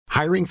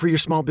Hiring for your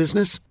small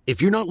business?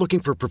 If you're not looking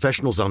for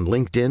professionals on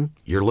LinkedIn,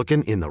 you're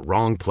looking in the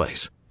wrong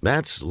place.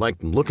 That's like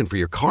looking for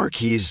your car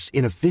keys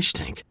in a fish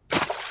tank.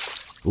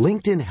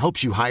 LinkedIn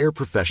helps you hire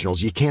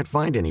professionals you can't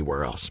find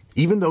anywhere else,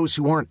 even those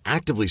who aren't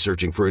actively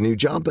searching for a new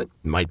job but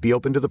might be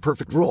open to the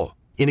perfect role.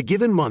 In a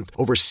given month,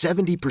 over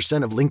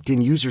 70% of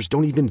LinkedIn users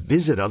don't even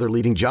visit other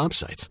leading job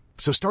sites.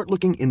 So start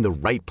looking in the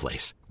right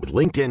place. With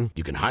LinkedIn,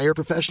 you can hire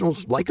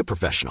professionals like a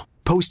professional.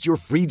 Post your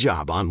free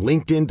job on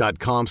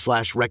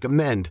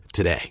linkedin.com/recommend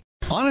today.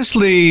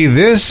 Honestly,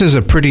 this is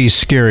a pretty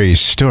scary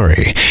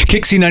story.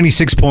 Kixie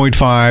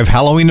 96.5.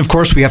 Halloween, of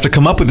course, we have to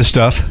come up with the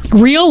stuff.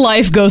 Real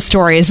life ghost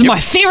stories is my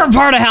favorite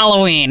part of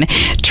Halloween.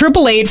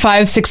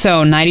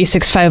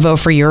 888-560-9650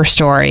 for your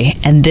story.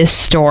 And this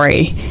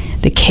story,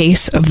 the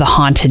case of the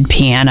haunted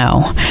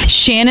piano.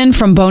 Shannon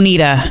from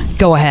Bonita,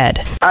 go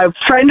ahead. A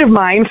friend of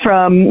mine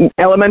from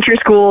elementary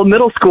school,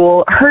 middle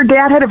school, her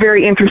dad had a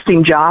very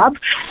interesting job.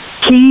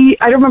 I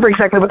don't remember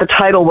exactly what the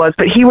title was,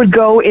 but he would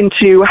go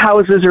into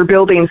houses or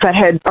buildings that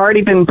had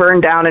already been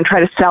burned down and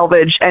try to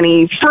salvage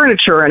any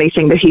furniture or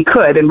anything that he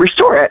could and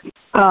restore it.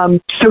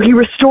 So he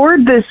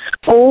restored this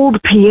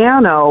old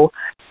piano,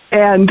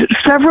 and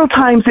several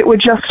times it would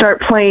just start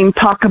playing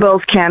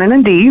Pachelbel's Canon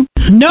in D.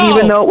 No!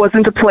 Even though it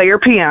wasn't a player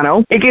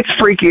piano. It gets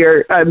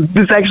freakier.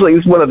 This actually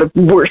is one of the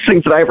worst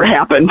things that ever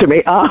happened to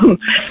me.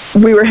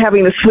 We were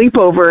having a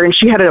sleepover, and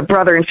she had a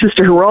brother and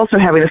sister who were also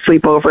having a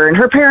sleepover, and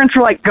her parents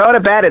were like, go to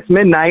bed, it's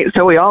midnight.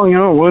 So we all,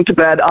 went to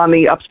bed on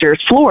the upstairs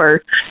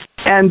floor,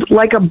 and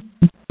like a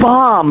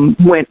bomb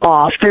went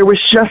off. There was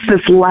just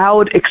this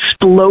loud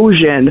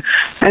explosion.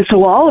 And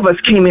so all of us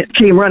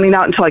came running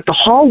out into like the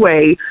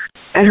hallway,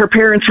 and her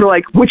parents were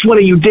like, which one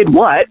of you did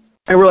what?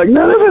 And we're like,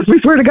 none of us, we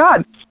swear to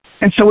God.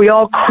 And so we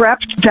all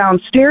crept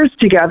downstairs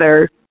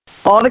together.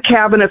 All the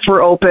cabinets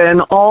were open.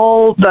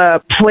 All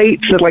the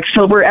plates and like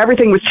silver,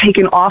 everything was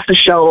taken off the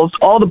shelves.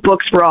 All the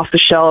books were off the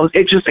shelves.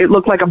 It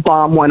looked like a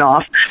bomb went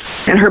off.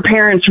 And her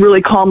parents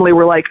really calmly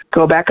were like,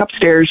 go back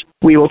upstairs.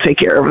 We will take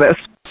care of this.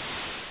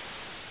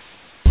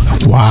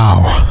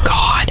 Wow.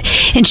 God.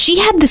 And she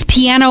had this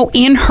piano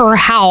in her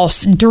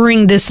house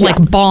during this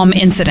bomb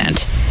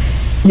incident.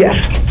 Yes.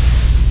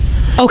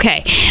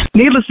 Okay.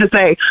 Needless to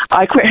say,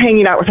 I quit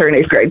hanging out with her in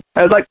 8th grade.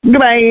 I was like,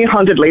 goodbye,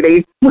 haunted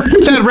lady.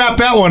 That'd wrap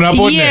that one up,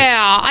 wouldn't it?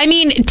 Yeah. I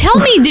mean, tell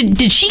me,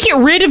 did she get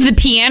rid of the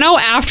piano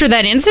after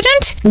that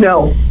incident?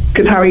 No,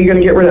 because how are you going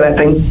to get rid of that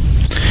thing?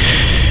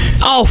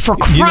 Oh, for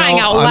crying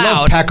out loud. I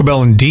love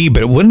Pachelbel in D,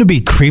 but wouldn't it be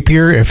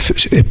creepier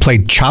if it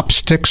played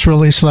Chopsticks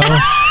really slow? No.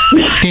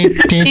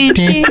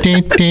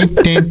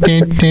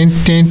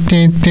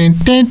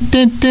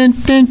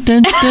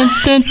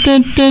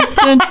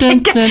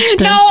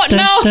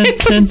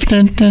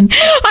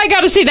 I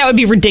gotta say, that would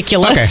be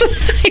ridiculous. Okay.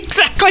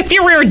 Exactly. If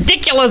you were a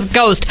ridiculous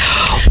ghost.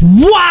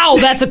 Wow,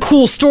 that's a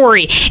cool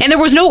story. And there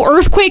was no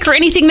earthquake or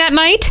anything that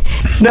night?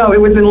 No,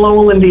 it was in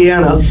Lowell,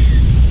 Indiana.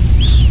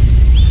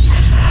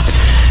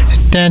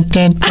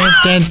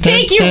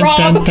 Thank you,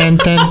 Rob.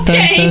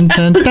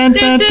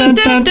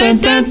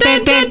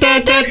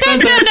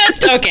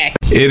 Okay.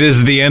 It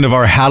is the end of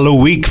our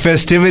Halloween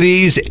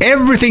festivities.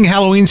 Everything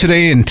Halloween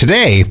today, and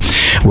today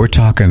we're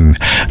talking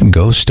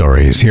ghost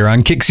stories here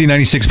on Kixie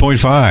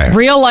 96.5.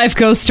 Real life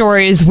ghost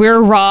stories.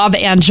 We're Rob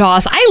and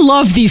Joss. I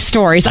love these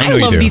stories. I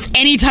love these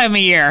any time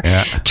of year.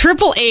 Yeah.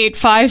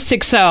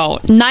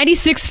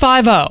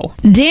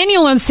 888-560-9650.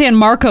 Daniel in San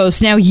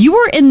Marcos. Now, you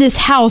were in this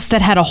house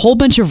that had a whole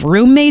bunch of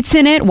roommates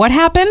in it. What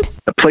happened?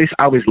 The place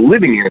I was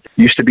living in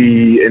used to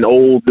be an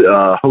old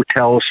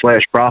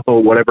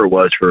hotel/brothel, whatever it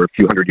was, for a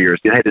few hundred years.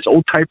 It had this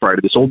old typewriter,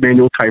 this old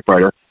manual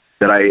typewriter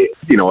that I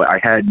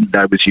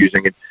was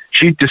using. And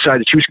she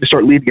decided she was going to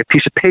start leaving a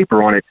piece of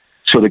paper on it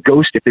so the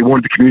ghost, if they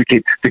wanted to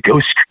communicate, the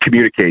ghost could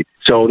communicate.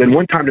 So then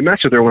one time to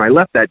mess with her, when I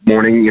left that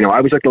morning, I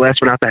was like the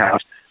last one out the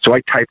house. So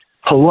I typed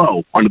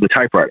hello onto the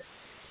typewriter.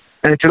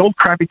 And it's an old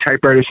crappy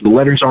typewriter, so the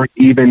letters aren't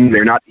even.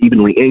 They're not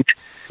evenly inked.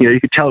 You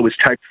could tell it was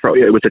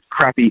it was a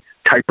crappy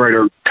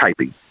typewriter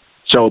typing.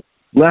 So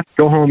left,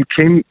 go home,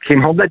 came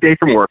home that day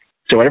from work.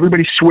 So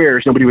everybody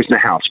swears nobody was in the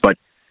house. But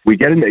we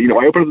get in there,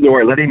 I open the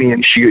door, I let Amy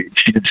in. She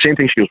did the same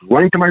thing. She goes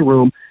running to my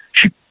room.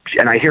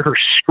 And I hear her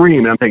scream,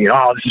 and I'm thinking,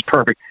 oh, this is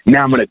perfect.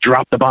 Now I'm going to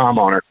drop the bomb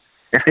on her.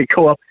 And I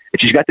go up,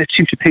 and she's got this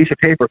piece of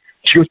paper.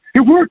 She goes,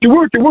 it worked. I'm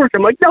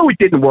like, no, it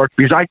didn't work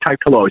because I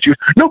typed hello. She goes,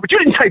 no, but you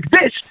didn't type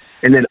this.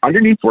 And then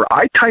underneath where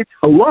I typed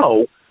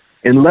hello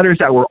in letters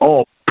that were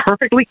all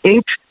perfectly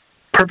inked,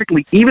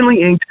 perfectly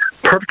evenly inked,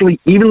 perfectly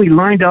evenly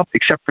lined up,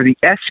 except for the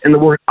S and the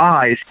word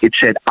eyes, it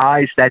said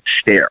eyes that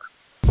stare.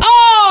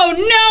 Oh,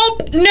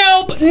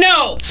 nope.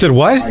 Said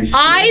what?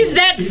 Eyes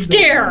that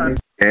stare.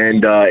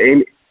 And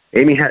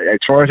Amy had, as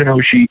far as I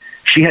know, she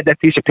had that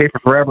piece of paper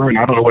forever, and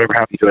I don't know whatever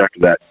happened to it after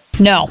that.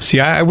 No.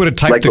 See, I would have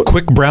typed the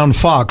quick brown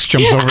fox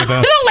jumps over the...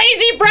 The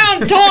lazy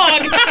brown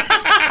dog.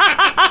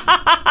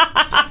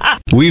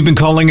 We've been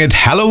calling it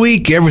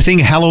Halloweek, everything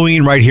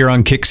Halloween right here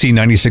on Kixie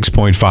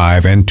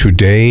 96.5, and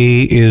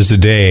today is the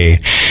day.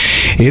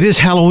 It is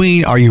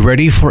Halloween. Are you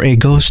ready for a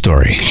ghost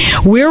story?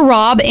 We're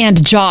Rob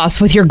and Joss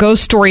with your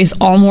ghost stories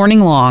all morning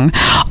long.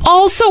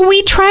 Also,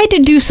 we tried to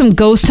do some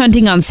ghost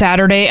hunting on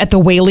Saturday at the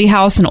Whaley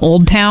House in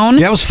Old Town.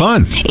 Yeah, it was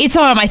fun. It's,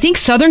 I think,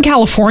 Southern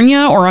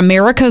California or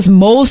America's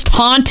most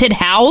haunted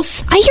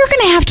house. You're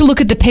going to have to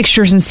look at the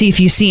pictures and see if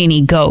you see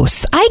any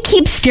ghosts. I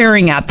keep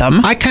staring at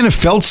them. I kind of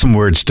felt some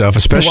weird stuff,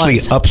 especially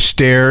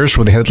upstairs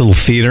where they had a little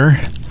theater.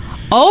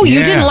 Oh,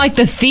 you didn't like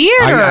the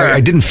theater?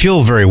 I didn't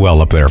feel very well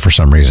up there for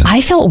some reason.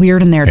 I felt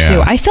weird in there,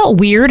 too. I felt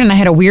weird, and I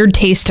had a weird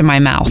taste in my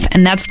mouth,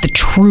 and that's the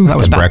truth. That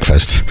was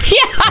breakfast. Yeah.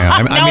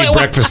 I made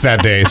breakfast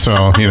that day,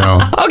 so, you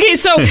know. Okay,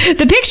 so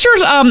the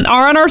pictures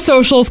are on our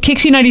socials,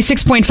 Kixie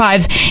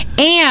 96.5s,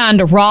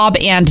 and Rob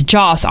and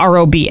Joss,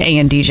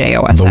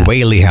 ROBANDJOSS. The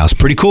Whaley House.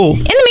 Pretty cool.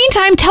 In the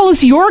meantime, tell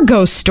us your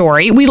ghost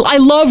story. I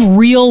love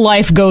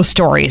real-life ghost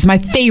stories. My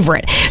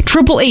favorite,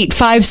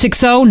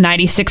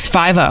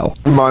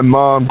 888-560-9650. My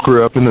mom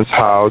grew up in this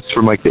house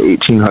from like the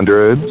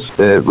 1800s.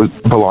 It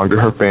belonged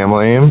to her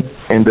family,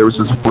 and there was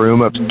this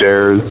room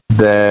upstairs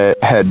that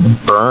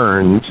had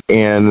burned,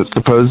 and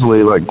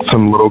supposedly like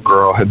some little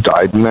girl had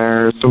died in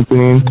there or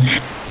something,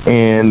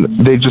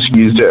 and they just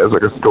used it as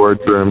like a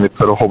storage room. They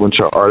put a whole bunch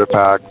of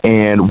artifacts,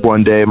 and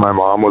one day my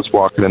mom was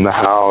walking in the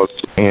house,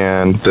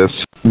 and this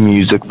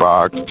music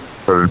box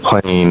started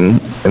playing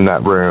in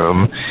that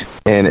room,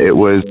 and it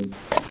was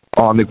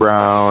on the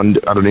ground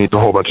underneath a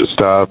whole bunch of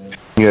stuff.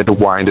 You had to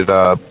wind it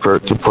up for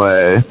it to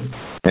play,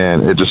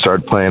 and it just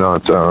started playing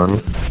on its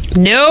own.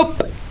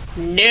 Nope,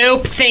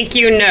 thank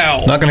you,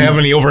 no. Not going to have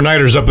any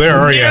overnighters up there,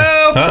 are you?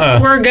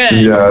 Nope, we're good.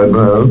 Yeah,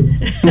 no.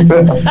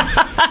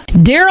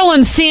 Daryl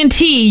and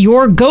Santee,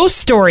 your ghost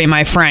story,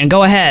 my friend.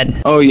 Go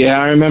ahead. Oh yeah,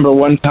 I remember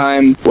one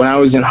time when I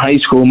was in high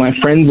school, my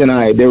friends and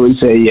I, there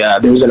was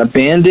an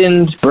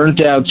abandoned,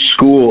 burnt-out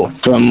school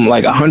from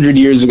like 100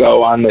 years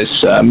ago on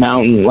this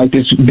mountain, like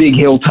this big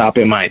hilltop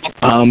it might.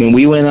 And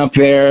we went up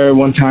there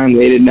one time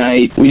late at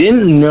night. We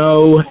didn't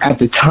know at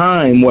the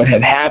time what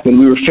had happened.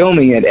 We were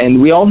filming it,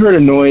 and we all heard a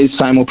noise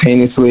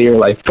simultaneously, or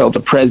like felt a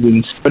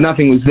presence, but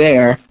nothing was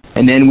there.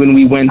 And then when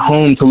we went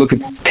home to look at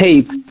the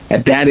tape,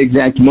 at that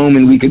exact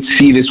moment, we could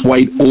see this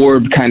white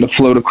orb kind of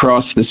float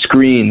across the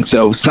screen.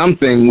 So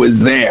something was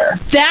there.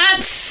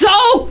 That's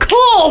so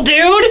cool,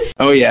 dude.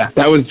 Oh yeah,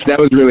 that was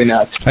really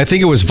nuts. I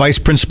think it was Vice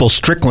Principal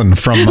Strickland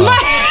from... You're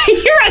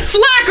a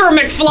slacker,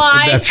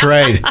 McFly. That's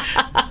right.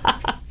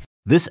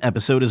 This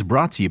episode is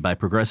brought to you by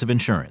Progressive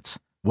Insurance.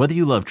 Whether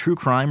you love true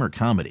crime or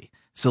comedy,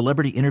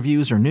 celebrity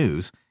interviews or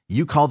news,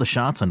 you call the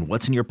shots on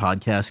what's in your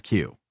podcast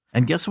queue.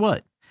 And guess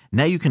what?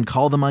 Now you can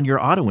call them on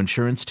your auto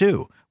insurance,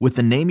 too, with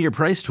the Name Your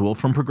Price tool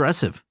from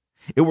Progressive.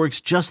 It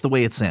works just the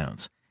way it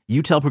sounds.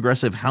 You tell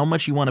Progressive how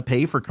much you want to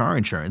pay for car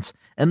insurance,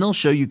 and they'll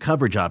show you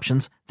coverage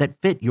options that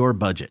fit your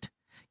budget.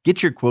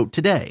 Get your quote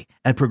today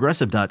at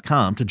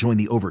Progressive.com to join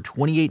the over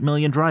 28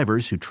 million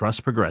drivers who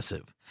trust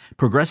Progressive.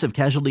 Progressive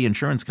Casualty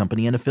Insurance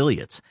Company and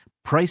Affiliates.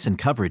 Price and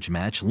coverage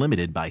match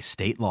limited by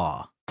state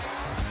law.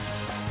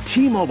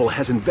 T-Mobile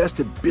has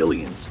invested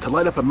billions to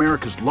light up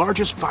America's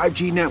largest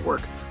 5G network,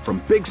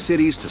 from big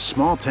cities to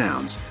small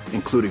towns,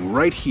 including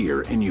right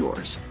here in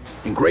yours.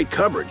 And great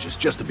coverage is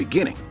just the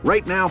beginning.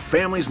 Right now,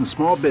 families and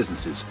small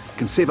businesses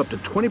can save up to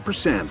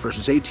 20%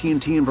 versus AT&T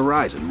and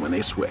Verizon when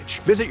they switch.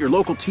 Visit your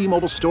local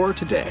T-Mobile store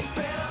today.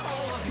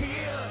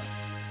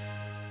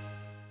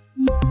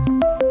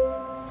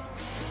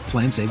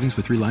 Plan savings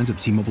with 3 lines of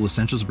T-Mobile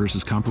Essentials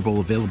versus comparable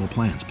available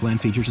plans. Plan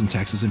features and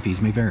taxes and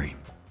fees may vary.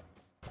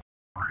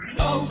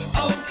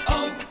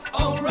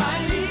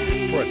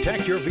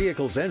 Protect your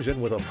vehicle's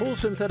engine with a full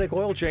synthetic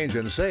oil change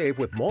and save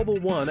with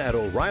Mobil 1 at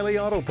O'Reilly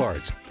Auto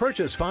Parts.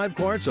 Purchase 5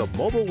 quarts of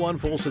Mobil 1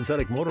 full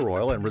synthetic motor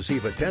oil and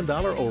receive a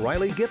 $10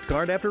 O'Reilly gift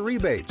card after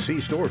rebate.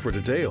 See store for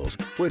details.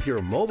 With your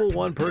Mobil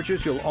 1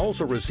 purchase, you'll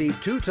also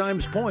receive 2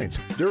 times points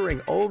during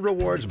O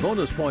Rewards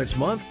Bonus Points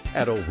Month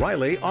at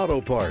O'Reilly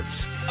Auto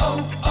Parts.